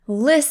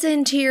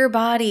Listen to your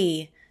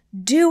body.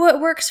 Do what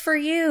works for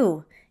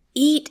you.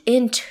 Eat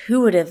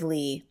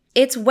intuitively.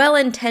 It's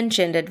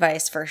well-intentioned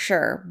advice for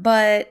sure,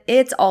 but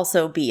it's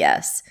also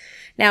BS.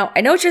 Now,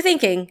 I know what you're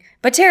thinking,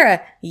 but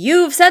Tara,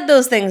 you've said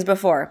those things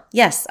before.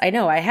 Yes, I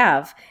know I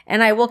have,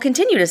 and I will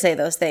continue to say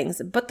those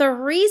things. But the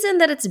reason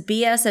that it's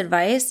BS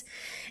advice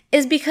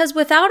is because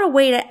without a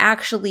way to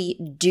actually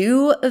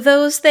do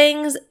those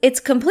things, it's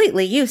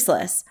completely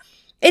useless.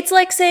 It's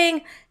like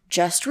saying,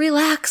 just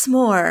relax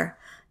more.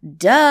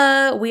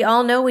 Duh, we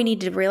all know we need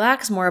to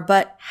relax more,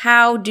 but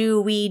how do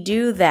we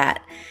do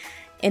that?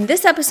 In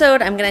this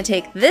episode, I'm going to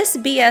take this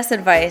BS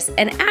advice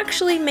and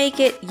actually make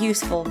it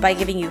useful by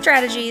giving you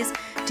strategies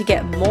to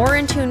get more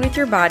in tune with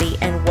your body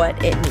and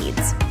what it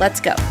needs.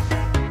 Let's go.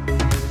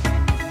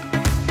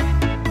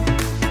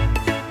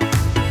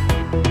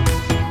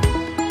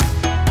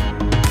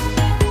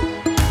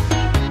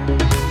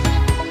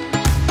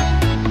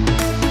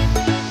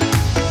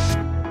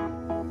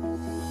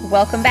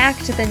 Welcome back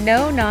to the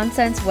No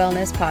Nonsense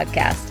Wellness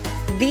Podcast,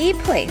 the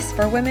place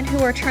for women who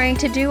are trying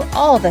to do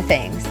all the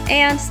things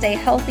and stay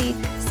healthy,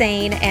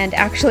 sane, and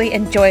actually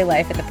enjoy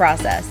life in the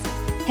process.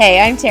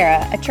 Hey, I'm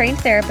Tara, a trained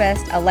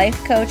therapist, a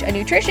life coach, a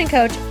nutrition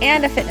coach,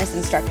 and a fitness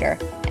instructor.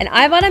 And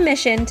I'm on a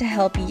mission to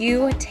help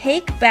you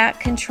take back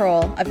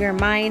control of your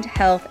mind,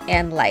 health,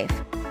 and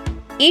life.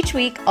 Each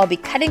week, I'll be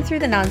cutting through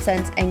the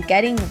nonsense and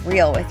getting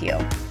real with you.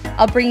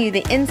 I'll bring you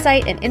the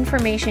insight and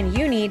information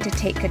you need to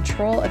take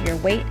control of your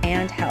weight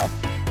and health,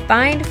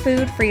 find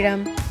food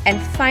freedom,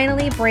 and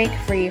finally break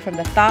free from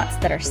the thoughts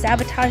that are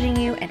sabotaging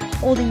you and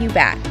holding you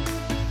back.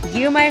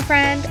 You, my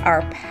friend,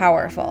 are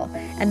powerful,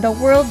 and the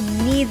world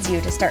needs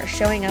you to start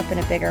showing up in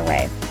a bigger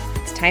way.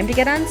 It's time to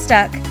get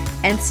unstuck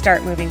and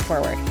start moving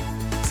forward.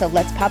 So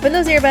let's pop in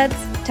those earbuds,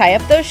 tie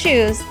up those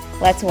shoes,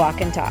 let's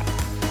walk and talk.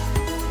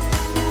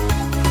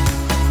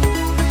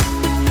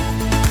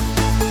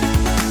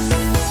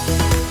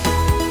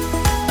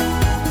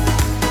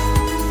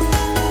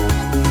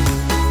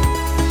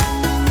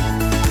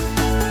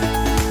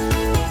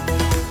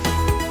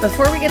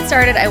 Before we get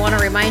started, I want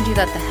to remind you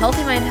that the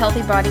Healthy Mind,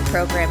 Healthy Body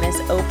program is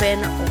open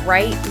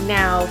right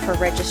now for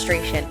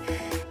registration.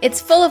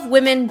 It's full of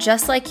women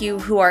just like you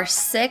who are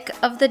sick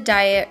of the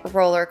diet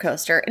roller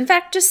coaster. In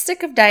fact, just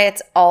sick of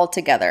diets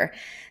altogether.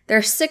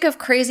 They're sick of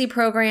crazy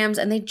programs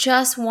and they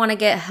just want to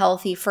get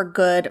healthy for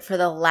good for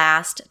the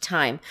last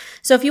time.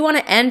 So if you want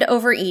to end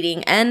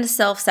overeating, end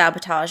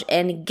self-sabotage,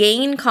 and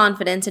gain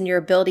confidence in your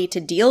ability to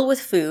deal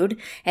with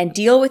food and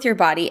deal with your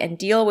body and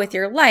deal with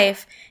your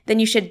life, then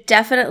you should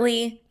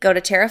definitely go to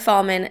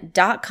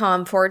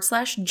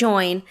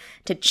tarafallman.com/join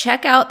to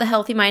check out the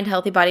Healthy Mind,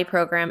 Healthy Body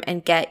program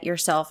and get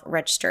yourself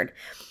registered.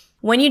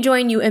 When you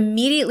join, you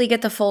immediately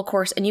get the full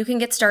course and you can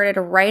get started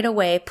right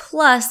away.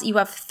 Plus, you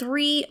have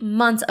 3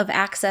 months of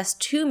access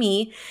to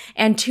me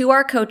and to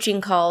our coaching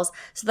calls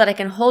so that I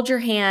can hold your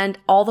hand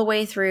all the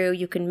way through.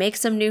 You can make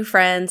some new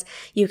friends.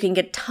 You can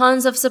get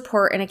tons of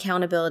support and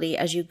accountability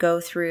as you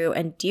go through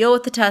and deal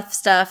with the tough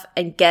stuff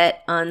and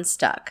get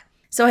unstuck.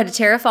 So head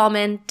to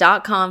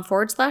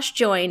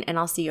tarafallman.com/join and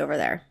I'll see you over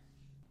there.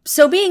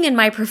 So being in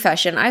my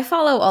profession, I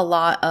follow a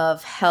lot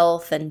of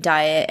health and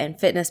diet and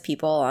fitness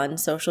people on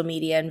social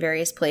media and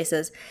various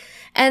places.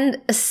 And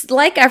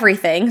like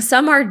everything,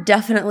 some are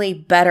definitely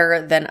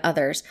better than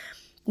others.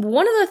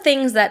 One of the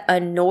things that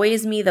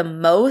annoys me the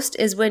most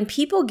is when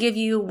people give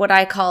you what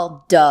I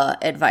call duh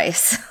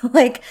advice.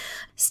 Like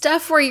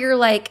stuff where you're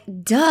like,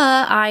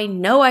 duh, I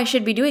know I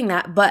should be doing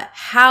that, but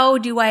how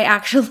do I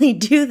actually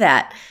do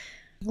that?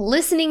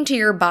 Listening to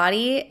your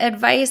body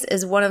advice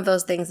is one of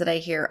those things that I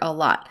hear a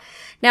lot.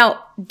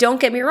 Now, don't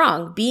get me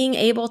wrong, being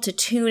able to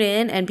tune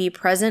in and be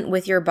present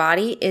with your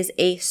body is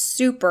a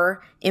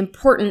super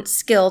important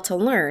skill to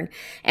learn.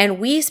 And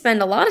we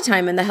spend a lot of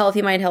time in the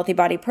Healthy Mind, Healthy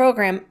Body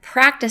program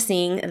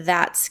practicing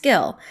that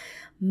skill.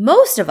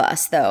 Most of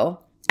us, though,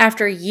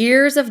 after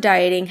years of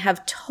dieting,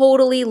 have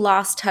totally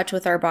lost touch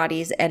with our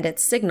bodies and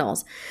its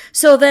signals.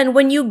 So then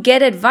when you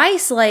get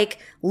advice like,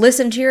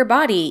 listen to your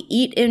body,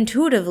 eat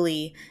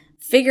intuitively,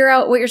 figure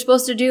out what you're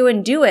supposed to do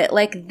and do it.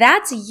 Like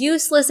that's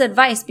useless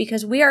advice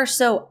because we are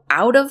so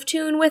out of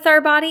tune with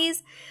our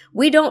bodies.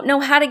 We don't know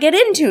how to get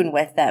in tune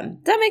with them.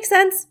 Does that make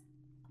sense?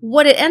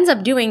 What it ends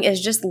up doing is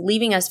just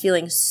leaving us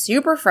feeling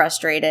super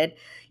frustrated.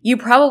 You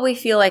probably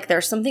feel like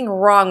there's something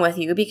wrong with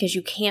you because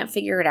you can't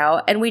figure it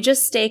out. And we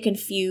just stay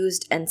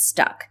confused and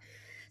stuck.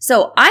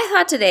 So I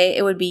thought today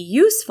it would be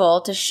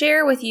useful to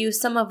share with you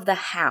some of the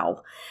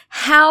how.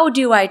 How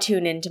do I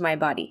tune into my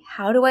body?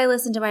 How do I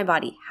listen to my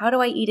body? How do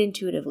I eat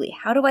intuitively?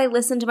 How do I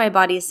listen to my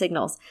body's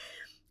signals?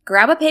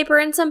 Grab a paper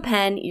and some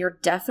pen. You're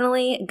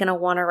definitely going to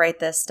want to write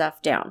this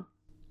stuff down.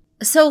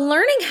 So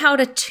learning how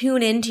to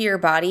tune into your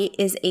body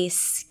is a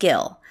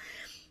skill.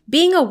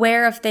 Being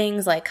aware of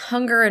things like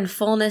hunger and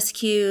fullness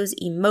cues,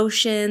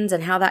 emotions,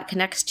 and how that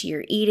connects to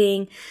your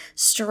eating,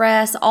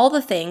 stress, all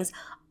the things.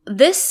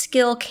 This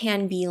skill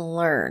can be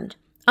learned.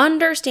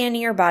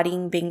 Understanding your body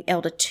and being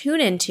able to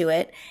tune into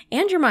it,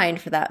 and your mind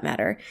for that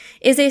matter,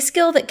 is a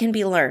skill that can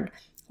be learned.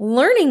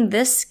 Learning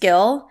this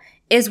skill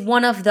is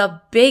one of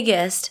the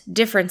biggest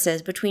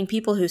differences between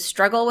people who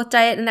struggle with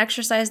diet and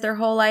exercise their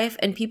whole life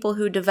and people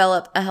who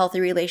develop a healthy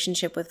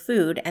relationship with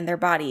food and their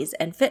bodies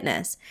and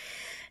fitness.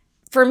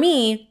 For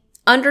me,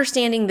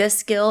 understanding this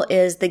skill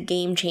is the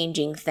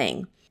game-changing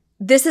thing.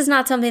 This is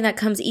not something that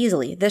comes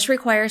easily. This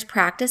requires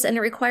practice and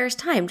it requires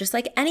time, just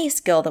like any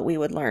skill that we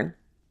would learn.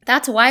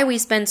 That's why we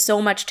spend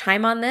so much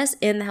time on this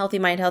in the Healthy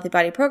Mind, Healthy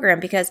Body program,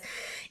 because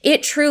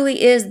it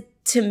truly is,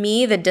 to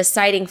me, the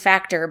deciding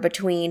factor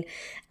between,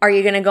 are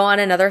you going to go on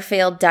another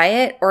failed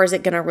diet or is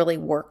it going to really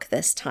work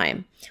this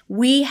time?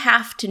 We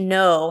have to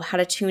know how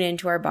to tune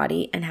into our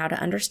body and how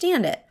to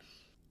understand it.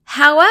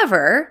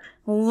 However,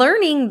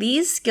 learning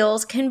these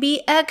skills can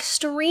be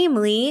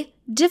extremely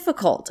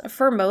difficult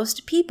for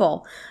most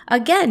people.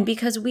 Again,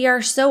 because we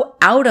are so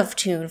out of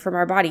tune from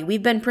our body.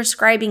 We've been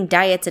prescribing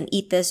diets and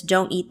eat this,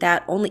 don't eat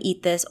that, only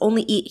eat this,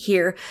 only eat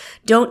here,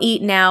 don't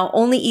eat now,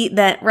 only eat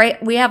that,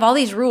 right? We have all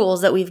these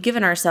rules that we've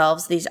given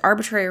ourselves, these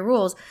arbitrary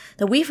rules,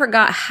 that we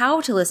forgot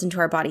how to listen to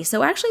our body.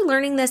 So actually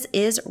learning this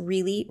is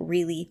really,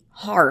 really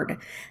hard.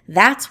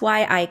 That's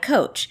why I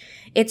coach.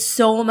 It's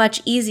so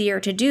much easier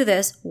to do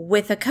this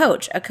with a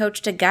coach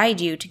to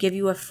guide you, to give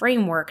you a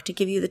framework, to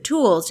give you the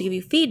tools, to give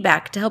you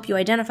feedback, to help you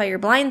identify your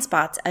blind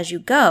spots as you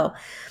go.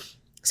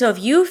 So if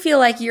you feel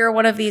like you're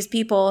one of these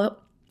people,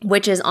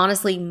 which is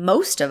honestly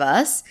most of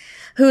us,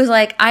 who's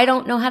like, I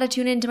don't know how to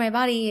tune into my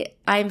body,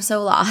 I'm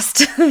so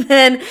lost,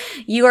 then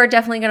you are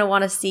definitely going to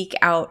want to seek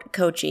out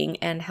coaching,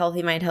 and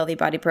Healthy Mind, Healthy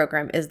Body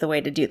program is the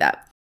way to do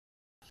that.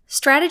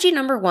 Strategy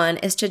number 1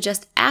 is to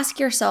just ask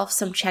yourself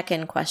some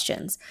check-in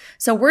questions.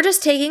 So we're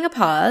just taking a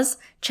pause,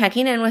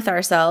 checking in with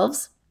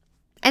ourselves,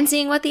 and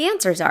seeing what the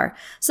answers are.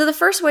 So the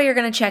first way you're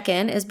going to check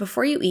in is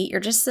before you eat, you're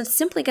just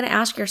simply going to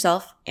ask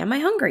yourself, am I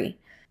hungry?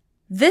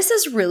 This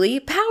is really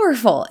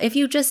powerful. If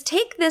you just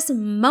take this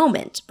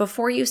moment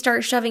before you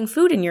start shoving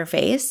food in your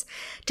face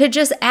to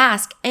just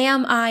ask,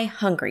 am I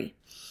hungry?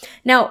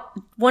 Now,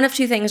 one of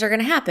two things are going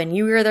to happen.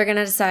 You're either going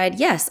to decide,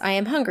 yes, I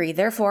am hungry,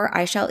 therefore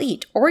I shall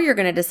eat. Or you're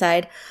going to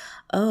decide,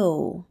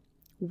 oh,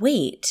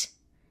 wait,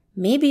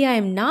 maybe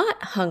I'm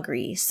not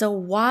hungry. So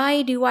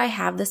why do I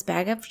have this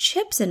bag of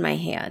chips in my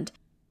hand?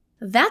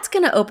 That's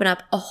going to open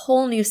up a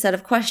whole new set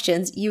of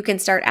questions you can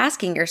start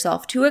asking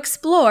yourself to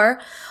explore,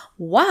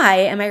 why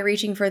am I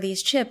reaching for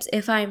these chips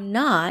if I'm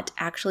not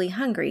actually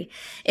hungry?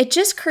 It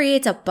just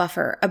creates a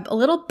buffer, a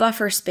little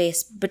buffer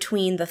space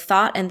between the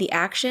thought and the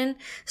action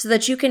so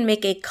that you can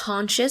make a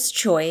conscious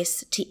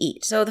choice to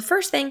eat. So the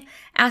first thing,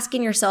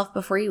 asking yourself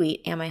before you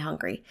eat, am I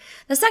hungry?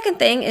 The second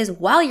thing is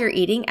while you're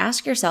eating,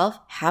 ask yourself,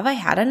 have I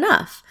had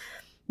enough?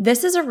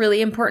 This is a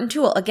really important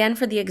tool, again,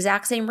 for the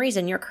exact same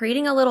reason. You're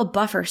creating a little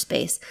buffer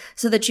space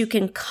so that you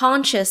can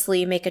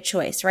consciously make a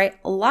choice,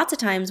 right? Lots of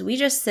times we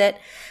just sit,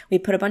 we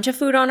put a bunch of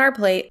food on our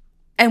plate,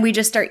 and we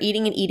just start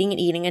eating and eating and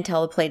eating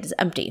until the plate is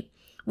empty.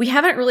 We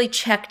haven't really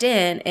checked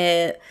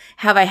in,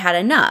 have I had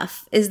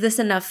enough? Is this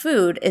enough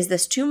food? Is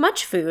this too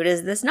much food?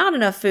 Is this not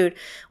enough food?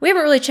 We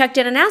haven't really checked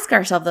in and asked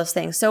ourselves those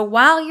things. So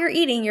while you're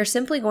eating, you're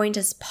simply going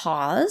to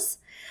pause,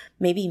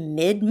 maybe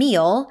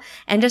mid-meal,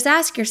 and just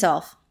ask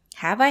yourself,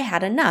 have I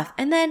had enough?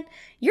 And then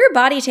your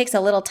body takes a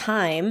little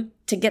time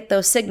to get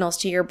those signals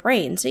to your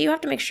brain. So you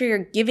have to make sure you're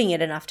giving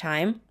it enough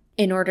time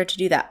in order to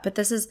do that. But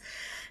this is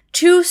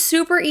two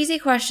super easy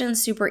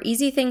questions, super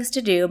easy things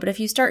to do. But if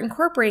you start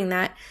incorporating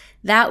that,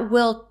 that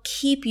will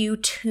keep you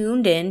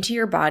tuned in to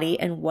your body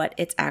and what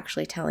it's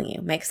actually telling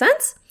you. Make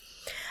sense?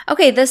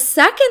 Okay, the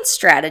second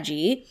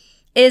strategy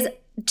is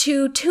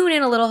to tune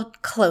in a little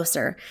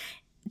closer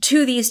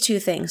to these two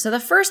things. So the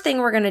first thing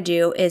we're going to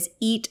do is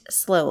eat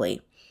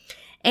slowly.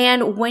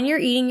 And when you're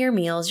eating your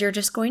meals, you're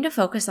just going to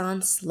focus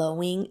on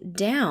slowing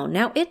down.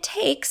 Now, it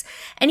takes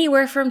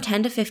anywhere from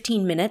 10 to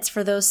 15 minutes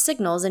for those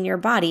signals in your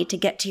body to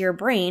get to your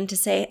brain to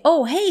say,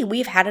 oh, hey,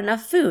 we've had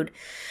enough food.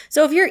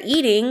 So if you're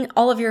eating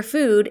all of your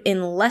food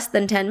in less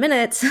than 10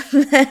 minutes,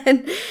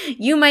 then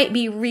you might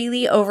be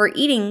really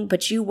overeating,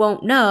 but you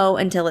won't know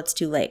until it's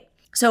too late.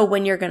 So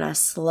when you're going to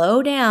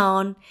slow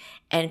down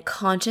and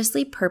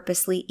consciously,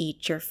 purposely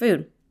eat your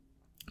food.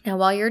 Now,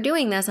 while you're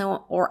doing this,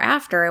 or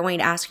after, I want you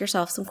to ask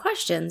yourself some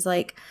questions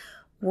like,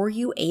 were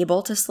you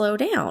able to slow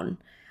down?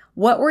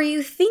 What were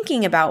you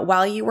thinking about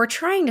while you were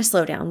trying to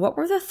slow down? What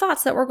were the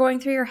thoughts that were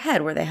going through your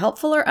head? Were they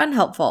helpful or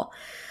unhelpful?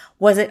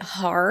 Was it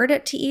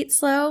hard to eat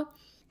slow?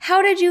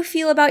 How did you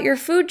feel about your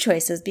food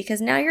choices? Because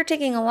now you're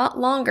taking a lot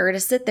longer to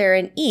sit there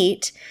and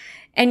eat,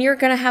 and you're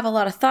going to have a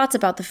lot of thoughts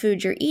about the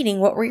food you're eating.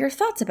 What were your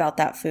thoughts about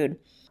that food?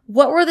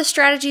 What were the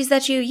strategies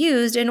that you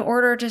used in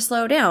order to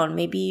slow down?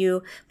 Maybe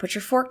you put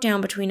your fork down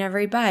between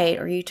every bite,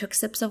 or you took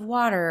sips of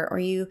water, or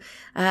you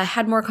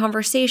had more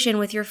conversation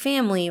with your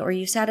family, or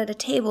you sat at a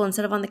table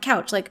instead of on the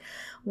couch. Like,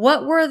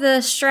 what were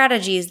the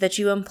strategies that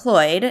you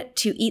employed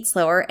to eat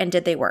slower, and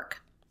did they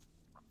work?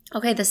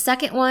 Okay, the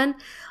second one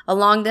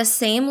along this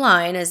same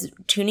line as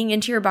tuning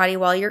into your body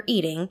while you're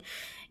eating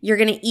you're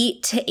going to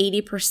eat to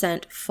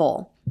 80%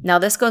 full. Now,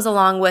 this goes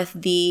along with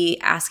the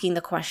asking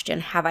the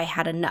question, have I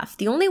had enough?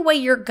 The only way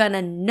you're going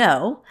to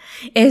know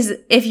is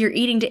if you're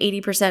eating to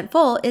 80%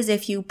 full is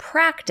if you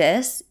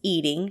practice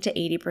eating to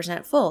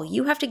 80% full.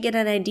 You have to get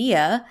an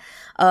idea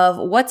of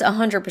what's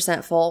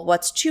 100% full,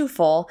 what's too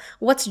full,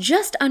 what's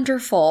just under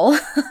full,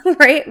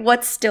 right?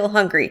 What's still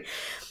hungry.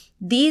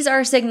 These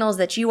are signals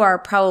that you are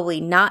probably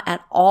not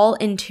at all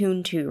in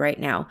tune to right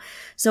now.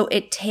 So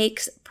it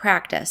takes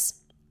practice.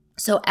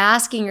 So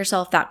asking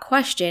yourself that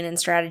question in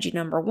strategy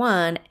number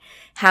 1,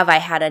 have I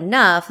had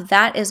enough?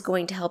 That is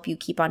going to help you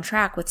keep on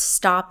track with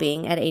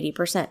stopping at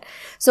 80%.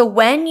 So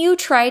when you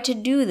try to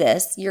do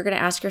this, you're going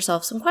to ask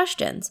yourself some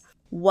questions.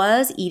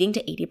 Was eating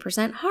to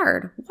 80%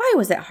 hard? Why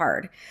was it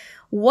hard?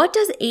 What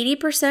does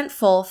 80%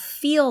 full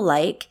feel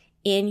like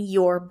in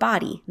your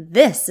body?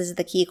 This is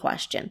the key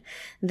question.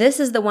 This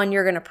is the one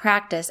you're going to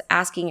practice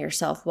asking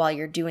yourself while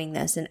you're doing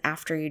this and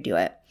after you do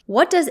it.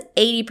 What does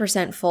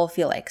 80% full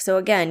feel like? So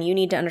again, you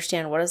need to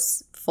understand, what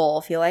does full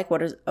feel like?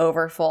 What does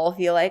over full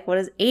feel like? What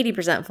does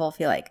 80% full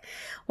feel like?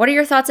 What are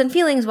your thoughts and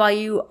feelings while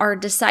you are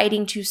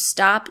deciding to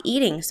stop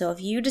eating? So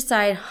if you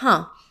decide,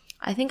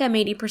 I think I'm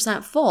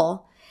 80%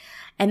 full,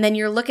 and then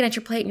you're looking at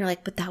your plate and you're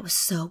like, but that was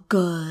so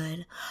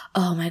good.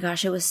 Oh my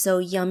gosh, it was so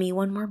yummy.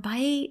 One more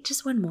bite,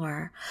 just one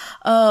more.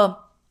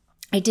 Oh,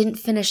 I didn't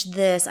finish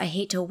this. I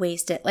hate to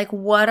waste it. Like,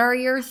 what are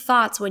your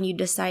thoughts when you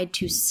decide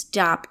to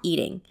stop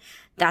eating?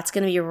 That's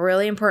going to be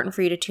really important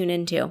for you to tune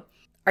into.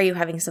 Are you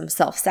having some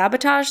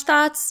self-sabotage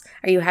thoughts?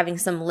 Are you having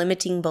some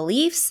limiting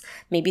beliefs?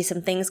 Maybe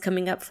some things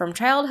coming up from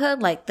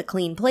childhood, like the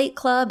Clean Plate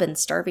Club and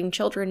starving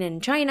children in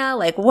China,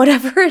 like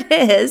whatever it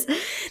is,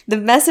 the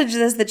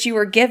messages that you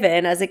were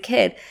given as a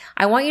kid.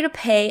 I want you to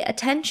pay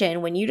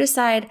attention when you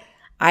decide,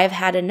 I've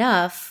had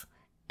enough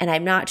and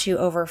I'm not too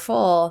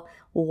overfull.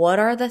 What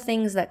are the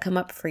things that come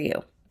up for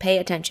you? Pay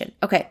attention.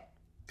 Okay.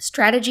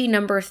 Strategy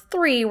number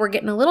 3, we're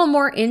getting a little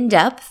more in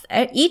depth.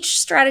 Each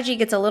strategy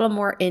gets a little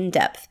more in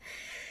depth.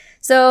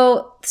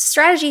 So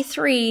strategy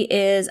 3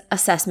 is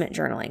assessment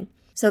journaling.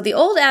 So the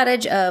old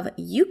adage of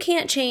you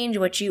can't change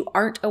what you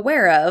aren't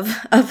aware of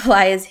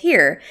applies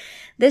here.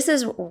 This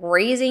is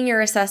raising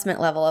your assessment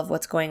level of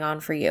what's going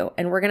on for you.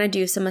 And we're going to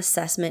do some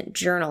assessment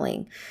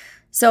journaling.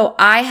 So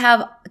I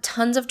have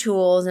tons of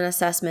tools and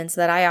assessments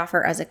that I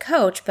offer as a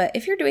coach, but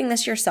if you're doing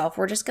this yourself,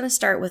 we're just going to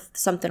start with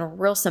something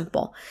real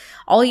simple.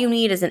 All you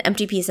need is an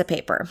empty piece of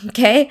paper,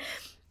 okay?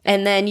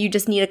 And then you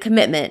just need a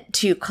commitment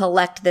to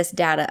collect this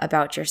data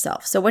about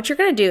yourself. So what you're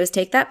going to do is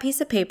take that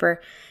piece of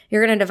paper,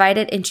 you're going to divide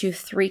it into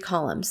 3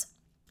 columns.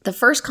 The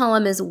first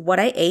column is what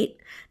I ate.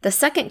 The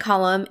second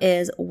column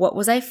is what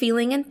was I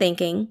feeling and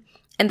thinking.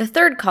 And the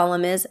third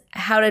column is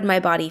how did my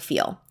body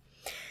feel?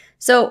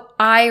 So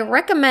I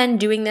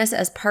recommend doing this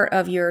as part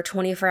of your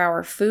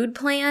 24-hour food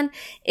plan.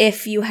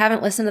 If you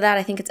haven't listened to that,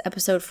 I think it's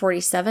episode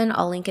 47.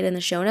 I'll link it in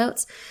the show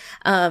notes.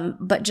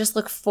 But just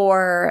look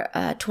for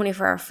a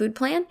 24-hour food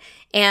plan.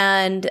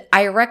 And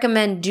I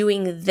recommend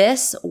doing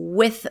this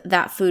with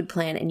that food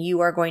plan. And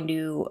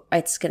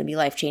it's going to be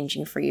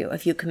life-changing for you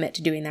if you commit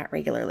to doing that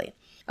regularly.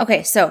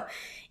 Okay, so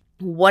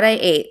what I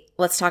ate,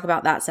 let's talk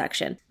about that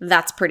section.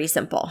 That's pretty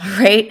simple,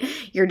 right?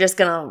 You're just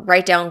going to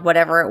write down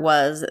whatever it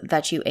was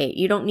that you ate.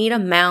 You don't need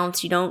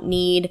amounts. You don't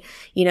need,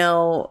 you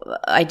don't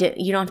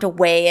have to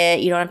weigh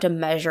it. You don't have to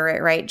measure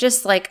it, right?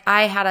 Just like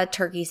I had a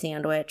turkey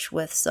sandwich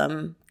with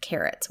some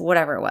carrots,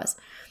 whatever it was.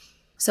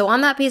 So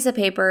on that piece of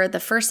paper, the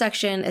first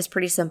section is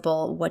pretty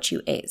simple, what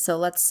you ate. So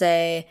let's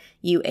say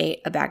you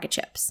ate a bag of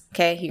chips,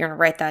 okay? You're going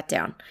to write that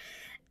down.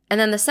 And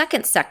then the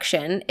second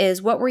section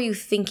is what were you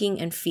thinking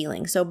and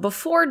feeling? So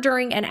before,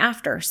 during, and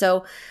after.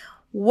 So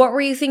what were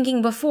you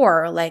thinking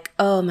before? Like,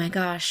 oh my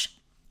gosh,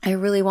 I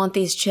really want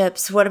these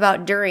chips. What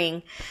about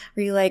during?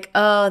 Were you like,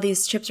 oh,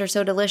 these chips are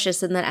so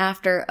delicious? And then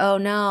after, oh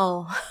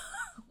no,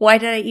 why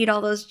did I eat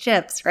all those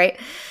chips, right?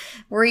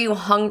 Were you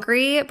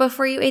hungry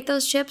before you ate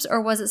those chips,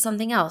 or was it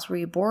something else? Were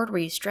you bored? Were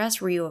you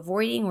stressed? Were you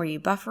avoiding? Were you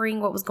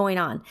buffering? What was going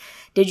on?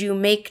 Did you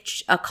make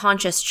a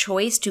conscious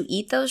choice to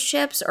eat those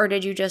chips, or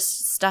did you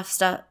just stuff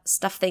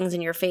things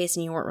in your face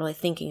and you weren't really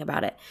thinking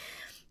about it?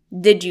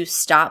 Did you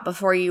stop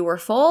before you were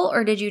full,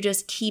 or did you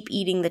just keep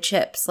eating the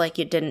chips like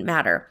it didn't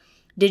matter?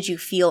 Did you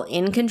feel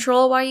in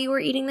control while you were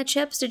eating the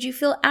chips? Did you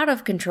feel out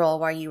of control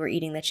while you were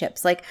eating the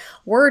chips? Like,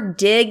 we're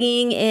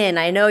digging in.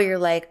 I know you're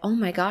like, oh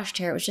my gosh,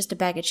 Tara, it was just a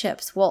bag of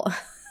chips. Well,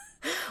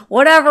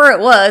 whatever it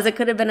was, it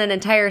could have been an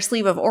entire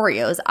sleeve of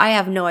Oreos. I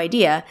have no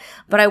idea,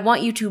 but I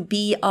want you to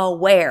be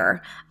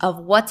aware of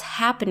what's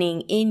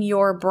happening in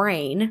your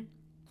brain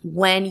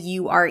when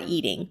you are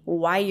eating,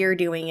 why you're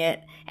doing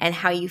it, and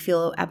how you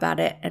feel about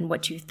it and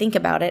what you think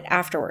about it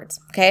afterwards,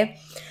 okay?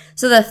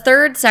 So the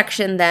third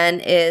section then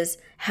is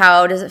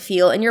how does it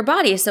feel in your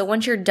body? So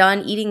once you're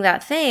done eating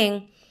that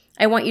thing,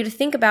 I want you to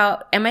think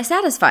about, am I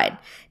satisfied?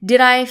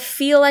 Did I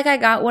feel like I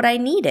got what I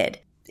needed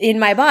in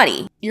my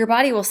body? Your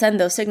body will send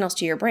those signals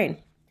to your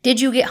brain. Did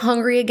you get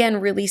hungry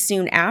again really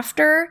soon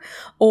after,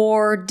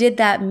 or did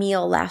that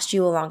meal last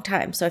you a long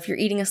time? So if you're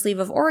eating a sleeve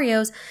of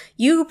Oreos,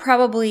 you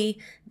probably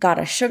got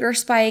a sugar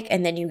spike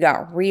and then you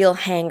got real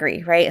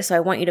hangry, right? So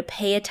I want you to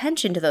pay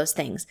attention to those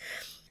things.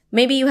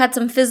 Maybe you had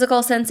some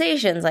physical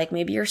sensations, like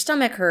maybe your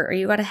stomach hurt or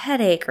you got a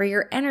headache or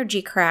your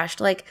energy crashed.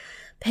 Like,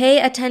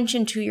 pay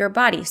attention to your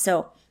body.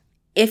 So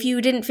if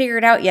you didn't figure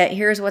it out yet,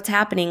 here's what's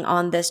happening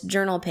on this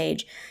journal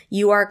page.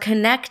 You are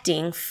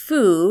connecting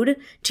food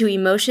to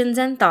emotions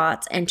and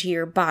thoughts and to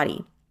your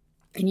body.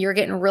 And you're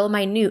getting real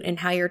minute in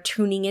how you're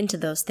tuning into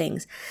those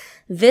things.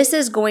 This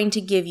is going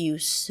to give you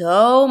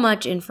so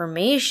much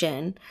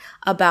information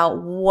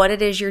about what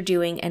it is you're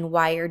doing and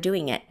why you're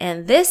doing it.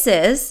 And this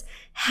is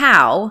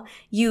how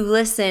you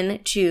listen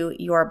to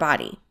your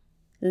body.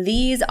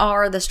 These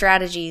are the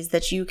strategies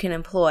that you can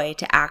employ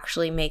to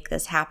actually make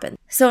this happen.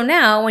 So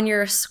now when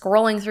you're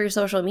scrolling through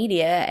social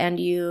media and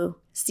you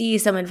see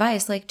some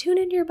advice like tune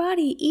into your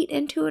body, eat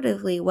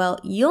intuitively, well,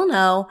 you'll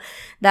know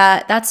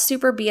that that's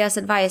super BS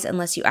advice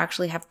unless you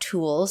actually have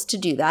tools to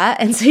do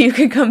that. And so you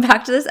can come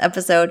back to this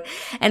episode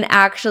and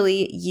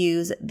actually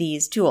use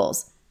these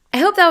tools. I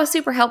hope that was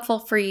super helpful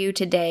for you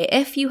today.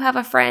 If you have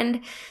a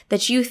friend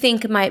that you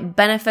think might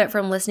benefit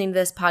from listening to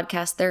this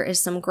podcast, there is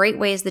some great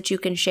ways that you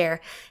can share.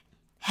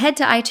 Head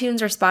to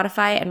iTunes or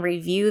Spotify and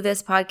review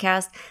this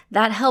podcast.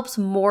 That helps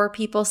more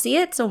people see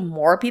it so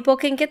more people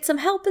can get some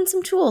help and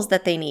some tools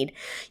that they need.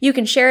 You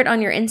can share it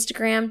on your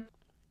Instagram.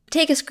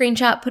 Take a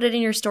screenshot, put it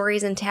in your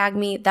stories and tag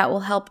me. That will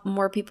help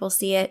more people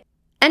see it.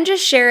 And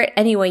just share it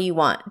any way you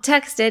want.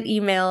 Text it,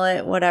 email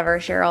it, whatever.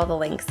 Share all the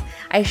links.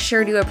 I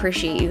sure do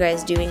appreciate you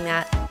guys doing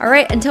that. All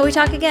right, until we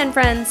talk again,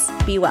 friends,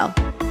 be well.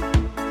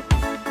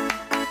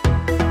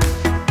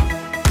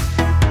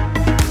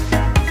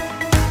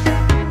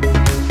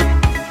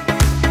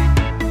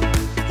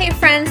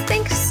 Friends,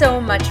 thanks so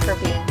much for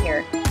being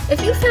here.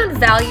 If you found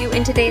value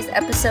in today's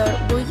episode,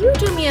 will you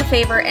do me a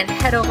favor and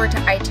head over to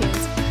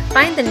iTunes,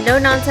 find the No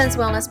Nonsense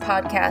Wellness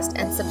Podcast,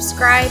 and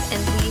subscribe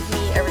and leave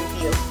me a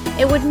review.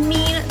 It would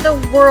mean the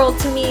world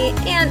to me,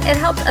 and it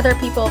helps other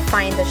people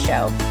find the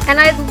show. And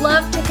I'd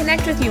love to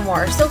connect with you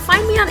more, so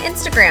find me on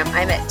Instagram.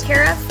 I'm at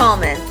Tara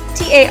Faulmann,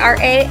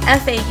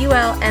 TaraFaulmann.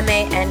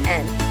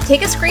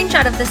 Take a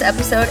screenshot of this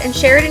episode and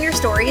share it in your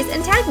stories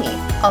and tag me.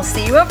 I'll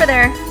see you over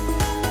there.